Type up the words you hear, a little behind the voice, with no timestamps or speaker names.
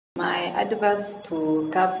My advice to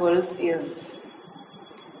couples is,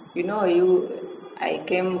 I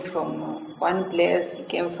came from one place, he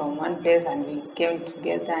came from one place, and we came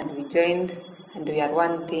together and we joined and we are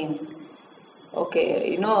one thing.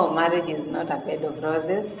 Okay, marriage is not a bed of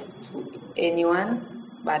roses to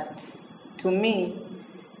anyone, but to me,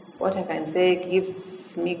 what I can say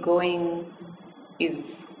keeps me going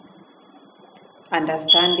is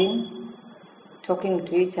understanding, talking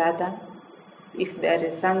to each other. If there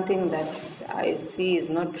is something that I see is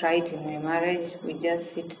not right in my marriage, we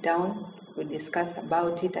just sit down, we discuss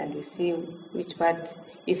about it, and we see which part,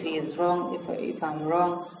 if he is wrong, if I'm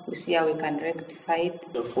wrong, we see how we can rectify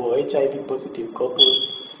it. For HIV positive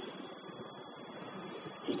couples,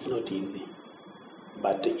 it's not easy,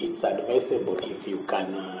 but it's advisable if you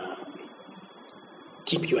can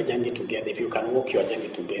keep your journey together. If you can walk your journey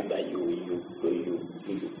together, you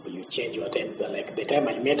change your time. Like the time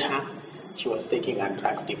I met her, she was taking her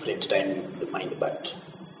drugs different time in the mind, but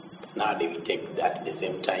now we take that at the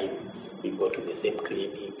same time. We go to the same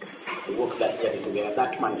clinic, we walk that journey together.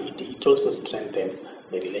 That man, it also strengthens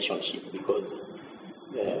the relationship because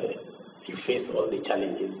you face all the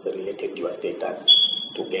challenges related to your status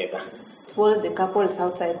together. To all the couples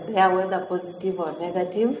outside there, whether positive or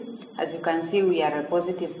negative, as you can see, we are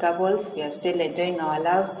positive couples. We are still enjoying our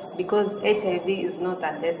love because HIV is not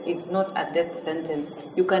a death. It's not a death sentence.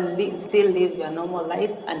 You can still live your normal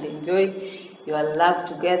life and enjoy your love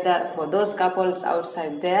together. For those couples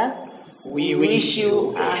outside there, we wish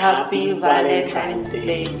you a happy Valentine's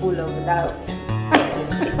Day full of love.